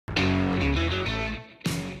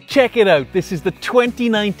Check it out, this is the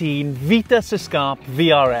 2019 Vitus Escarpe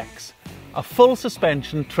VRX, a full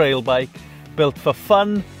suspension trail bike built for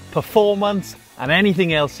fun, performance and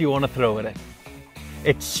anything else you want to throw at it.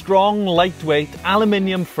 Its strong, lightweight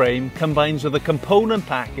aluminium frame combines with a component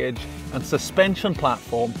package and suspension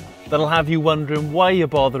platform that'll have you wondering why you're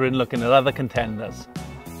bothering looking at other contenders.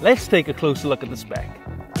 Let's take a closer look at the spec.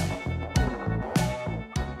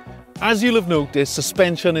 As you'll have noticed,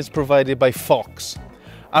 suspension is provided by Fox.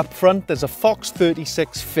 Up front there's a Fox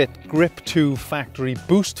 36 fit Grip 2 factory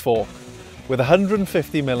boost fork with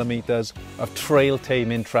 150mm of trail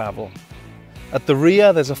taming travel. At the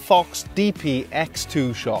rear there's a Fox DP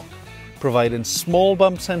X2 shock, providing small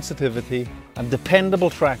bump sensitivity and dependable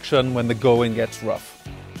traction when the going gets rough.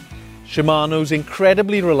 Shimano's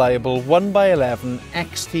incredibly reliable 1x11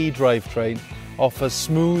 XT drivetrain offers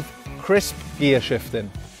smooth, crisp gear shifting,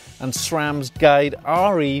 and SRAM's Guide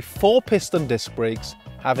RE 4-piston disc brakes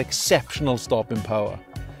have exceptional stopping power,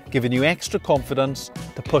 giving you extra confidence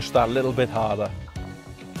to push that little bit harder.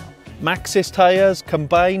 Maxxis tyres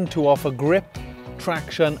combine to offer grip,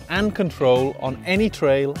 traction and control on any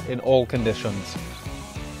trail in all conditions.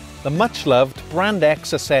 The much-loved Brand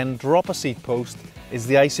X Ascend dropper seat post is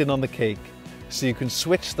the icing on the cake, so you can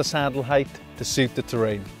switch the saddle height to suit the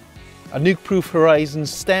terrain. A nuke-proof Horizon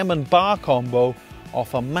stem and bar combo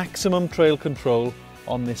offer maximum trail control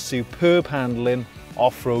on this superb handling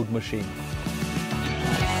off-road machine.